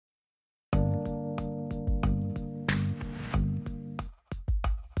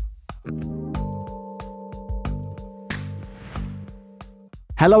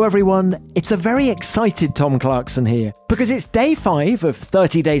Hello everyone, it's a very excited Tom Clarkson here, because it's day 5 of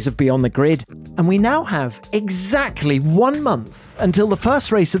 30 Days of Beyond the Grid, and we now have exactly 1 month until the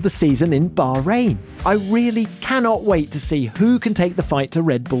first race of the season in Bahrain. I really cannot wait to see who can take the fight to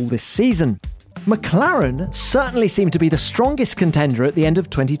Red Bull this season. McLaren certainly seemed to be the strongest contender at the end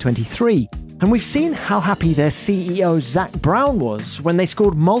of 2023, and we've seen how happy their CEO Zak Brown was when they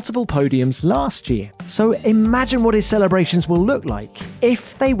scored multiple podiums last year. So imagine what his celebrations will look like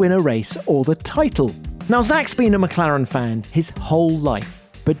if they win a race or the title. Now, Zak's been a McLaren fan his whole life,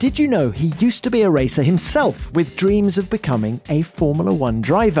 but did you know he used to be a racer himself with dreams of becoming a Formula One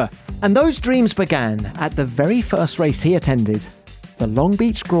driver? And those dreams began at the very first race he attended, the Long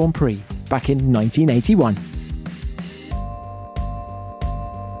Beach Grand Prix back in 1981.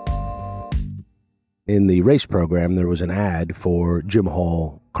 In the race program, there was an ad for Jim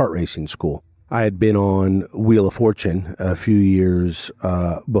Hall Kart Racing School. I had been on Wheel of Fortune a few years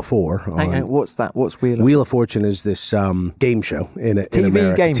before. Hang on, what's that? What's Wheel of Fortune? Wheel of Fortune is this game show in TV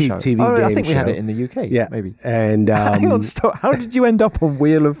America. Game show. TV oh, game I think show. we had it in the UK. Yeah, maybe. And hang on, stop. How did you end up on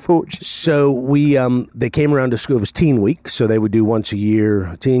Wheel of Fortune? So we they came around to school. It was Teen Week, so they would do once a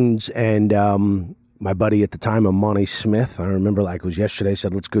year teens. And my buddy at the time, Monty Smith, I remember like it was yesterday,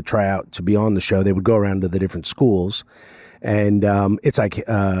 said, let's go try out to be on the show. They would go around to the different schools. And it's like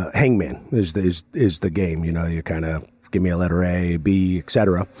Hangman is the game. You know, you kind of give me a letter A, B,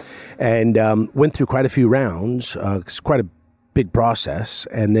 etc. And went through quite a few rounds. It's quite a big process.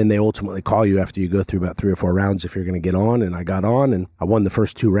 And then they ultimately call you after you go through about 3 or 4 rounds if you're going to get on. And I got on, and I won the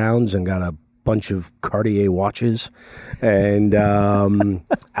first 2 rounds and got a bunch of Cartier watches and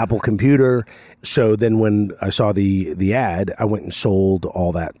Apple computer. So then when I saw the ad, I went and sold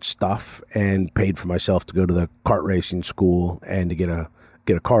all that stuff and paid for myself to go to the kart racing school and to get a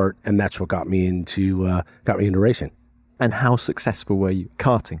kart, and that's what got me into racing. And how successful were you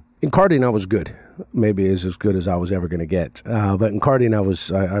karting? In karting, I was good. Maybe as good as I was ever going to get. But in karting,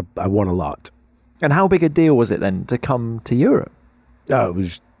 I won a lot. And how big a deal was it then to come to Europe? It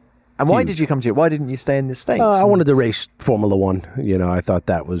was. And why did you come to Europe? Why didn't you stay in the States? I wanted to race Formula One. You know, I thought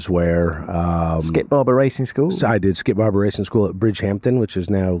that was where... Skip Barber Racing School? So I did Skip Barber Racing School at Bridgehampton, which is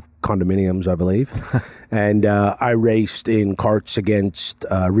now condominiums, I believe. And I raced in karts against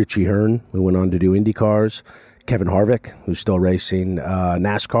Richie Hearn, who went on to do Indy cars. Kevin Harvick, who's still racing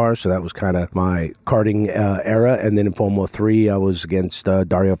NASCAR, so that was kind of my karting era. And then in Formula 3, I was against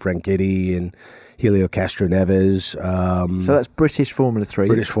Dario Franchitti and Helio Castroneves. So that's British Formula 3.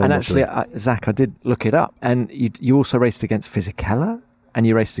 British Formula 3. And actually, Zak, I did look it up. And you also raced against Fisichella, and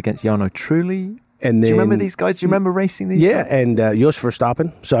you raced against Jarno Trulli. And then, do you remember these guys? Do you remember racing these guys? Yeah, and Jos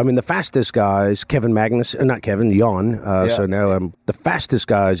Verstappen. So, I mean, the fastest guys, Jan. So now the fastest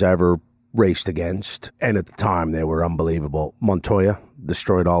guys I ever raced against. And at the time, they were unbelievable. Montoya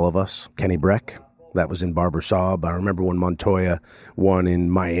destroyed all of us. Kenny Breck. That was in Barber Saab. I remember when Montoya won in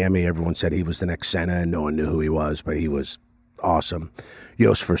Miami, everyone said he was the next Senna, and no one knew who he was, but he was awesome.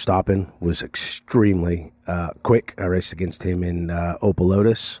 Jos Verstappen was extremely quick. I raced against him in Opel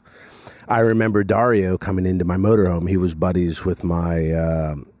Lotus. I remember Dario coming into my motorhome. He was buddies with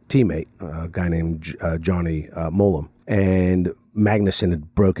my teammate, a guy named Johnny Mollum. And Magnussen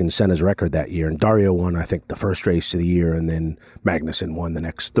had broken Senna's record that year, and Dario won, I think, the first race of the year, and then Magnussen won the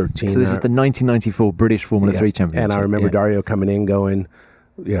next 13. So this is the 1994 British Formula 3 Championship. And I remember Dario coming in going,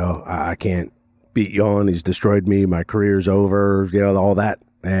 you know, I can't beat Jan. He's destroyed me. My career's over, you know, all that.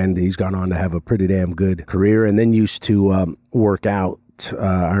 And he's gone on to have a pretty damn good career, and then used to work out.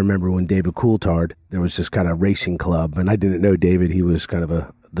 I remember when David Coulthard, there was this kind of racing club, and I didn't know David. He was kind of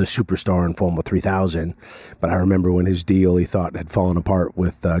the superstar in Formula 3000, but I remember when his deal, he thought, had fallen apart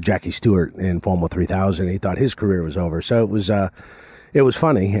with Jackie Stewart in Formula 3000. He thought his career was over. So it was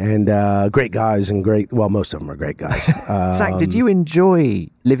funny, and great guys, and most of them are great guys. Zak, did you enjoy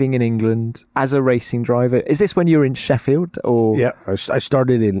living in England as a racing driver? Is this when you were in Sheffield? Or Yeah, I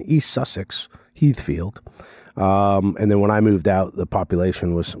started in East Sussex, Heathfield. And then when I moved out, the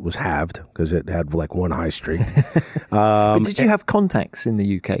population was halved because it had like one high street. But did you have contacts in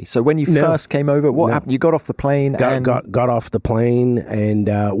the UK? So when you first came over, what happened? You got off the plane? Got off the plane, and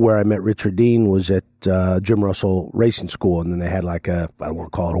where I met Richard Dean was at Jim Russell Racing School, and then they had like I don't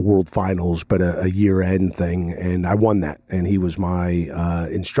want to call it a World Finals, but a year-end thing, and I won that, and he was my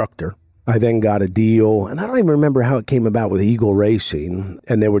instructor. I then got a deal, and I don't even remember how it came about, with Eagle Racing,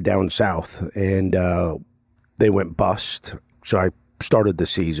 and they were down south, and they went bust. So I started the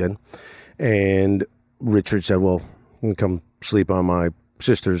season, and Richard said, well, you can come sleep on my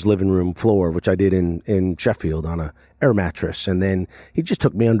sister's living room floor, which I did in Sheffield on a air mattress. And then he just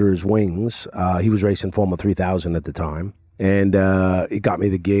took me under his wings. He was racing Formula 3000 at the time. And he got me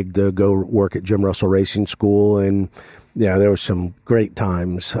the gig to go work at Jim Russell Racing School. And, yeah, there were some great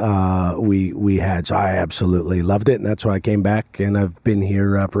times we had. So I absolutely loved it. And that's why I came back. And I've been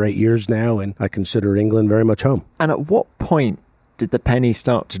here for 8 years now. And I consider England very much home. And at what point did the penny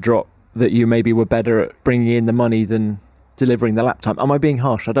start to drop that you maybe were better at bringing in the money than delivering the lap time? Am I being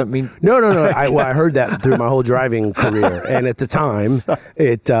harsh? I don't mean... No. I heard that through my whole driving career. And at the time,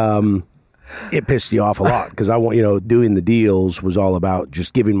 it pissed you off a lot because doing the deals was all about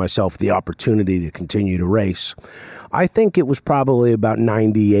just giving myself the opportunity to continue to race. I think it was probably about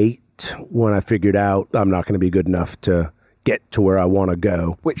 98 when I figured out I'm not going to be good enough to get to where I want to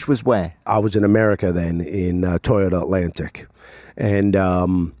go. Which was where? I was in America then in Toyota Atlantic. And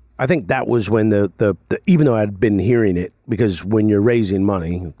I think that was when the even though I'd been hearing it, because when you're raising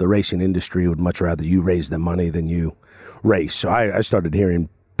money, the racing industry would much rather you raise the money than you race. So I started hearing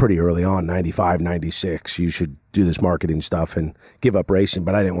pretty early on, 95, 96, you should do this marketing stuff and give up racing,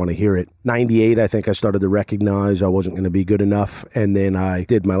 but I didn't want to hear it. 98, I think I started to recognize I wasn't going to be good enough, and then I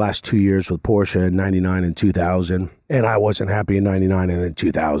did my last 2 years with Porsche in 99 and 2000, and I wasn't happy in 99 and then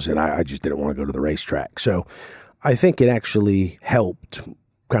 2000. I just didn't want to go to the racetrack. So I think it actually helped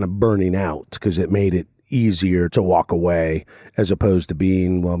kind of burning out because it made it easier to walk away as opposed to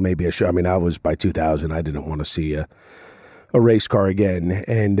being, well, maybe I should. I mean, I was by 2000, I didn't want to see a race car again.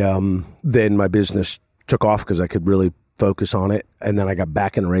 And then my business took off because I could really focus on it. And then I got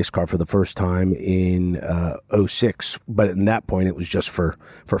back in a race car for the first time in 06. But at that point, it was just for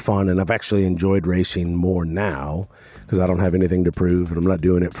fun. And I've actually enjoyed racing more now because I don't have anything to prove and I'm not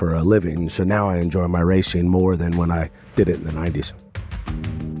doing it for a living. So now I enjoy my racing more than when I did it in the 90s.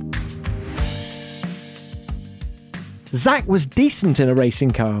 Zak was decent in a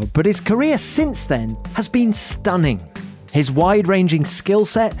racing car, but his career since then has been stunning. His wide-ranging skill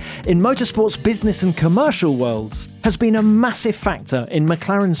set in motorsport's business and commercial worlds has been a massive factor in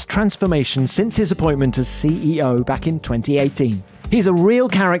McLaren's transformation since his appointment as CEO back in 2018. He's a real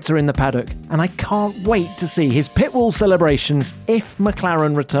character in the paddock, and I can't wait to see his pit wall celebrations if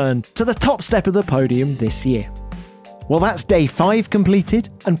McLaren return to the top step of the podium this year. Well, that's day 5 completed,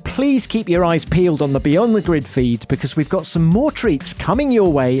 and please keep your eyes peeled on the Beyond the Grid feed because we've got some more treats coming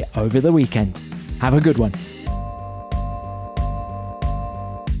your way over the weekend. Have a good one.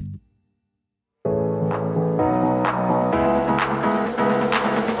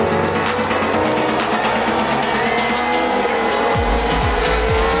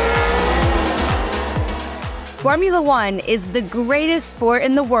 Formula One is the greatest sport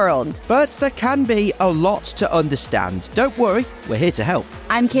in the world. But there can be a lot to understand. Don't worry, we're here to help.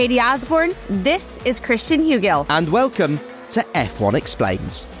 I'm Katie Osborne. This is Christian Hugill. And welcome to F1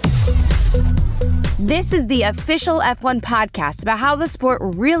 Explains. This is the official F1 podcast about how the sport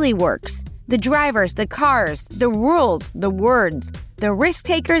really works. The drivers, the cars, the rules, the words, the risk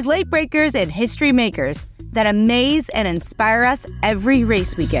takers, late breakers, and history makers that amaze and inspire us every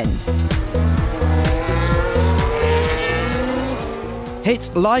race weekend.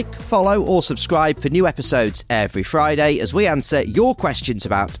 Hit like, follow, or subscribe for new episodes every Friday as we answer your questions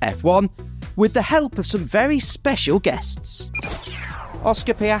about F1 with the help of some very special guests.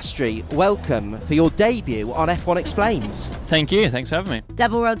 Oscar Piastri, welcome for your debut on F1 Explains. Thank you. Thanks for having me.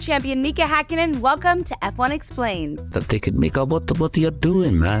 Double world champion Mika Hakkinen, welcome to F1 Explains. Take it, Mika. What are you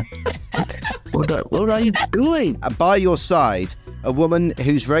doing, man? What are you doing? And by your side, a woman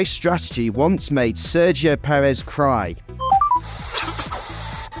whose race strategy once made Sergio Perez cry.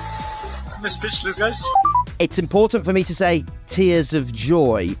 I'm speechless, guys. It's important for me to say tears of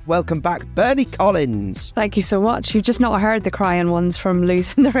joy. Welcome back, Bernie Collins. Thank you so much. You've just not heard the crying ones from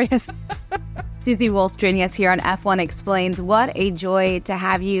losing the race. Susie Wolf joining us here on F1 Explains. What a joy to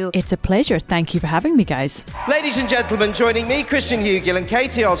have you. It's a pleasure. Thank you for having me, guys. Ladies and gentlemen, joining me, Christian Hugill and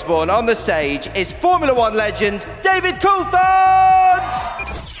Katie Osborne on the stage is Formula One legend David Coulthard.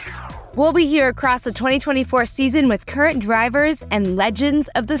 We'll be here across the 2024 season with current drivers and legends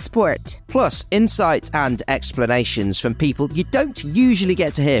of the sport. Plus, insights and explanations from people you don't usually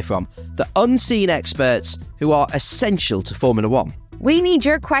get to hear from, the unseen experts who are essential to Formula One. We need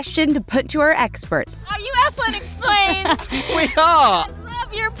your question to put to our experts. Are you F1 Explains? We are! I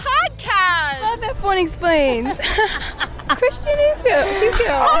love your podcast! Love F1 Explains. Christian Hugill.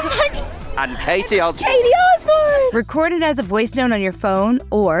 Oh my God. And Katie Osborne. Record it as a voice note on your phone,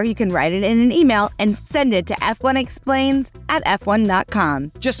 or you can write it in an email and send it to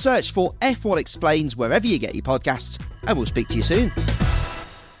f1explains@f1.com. Just search for F1 Explains wherever you get your podcasts, and we'll speak to you soon.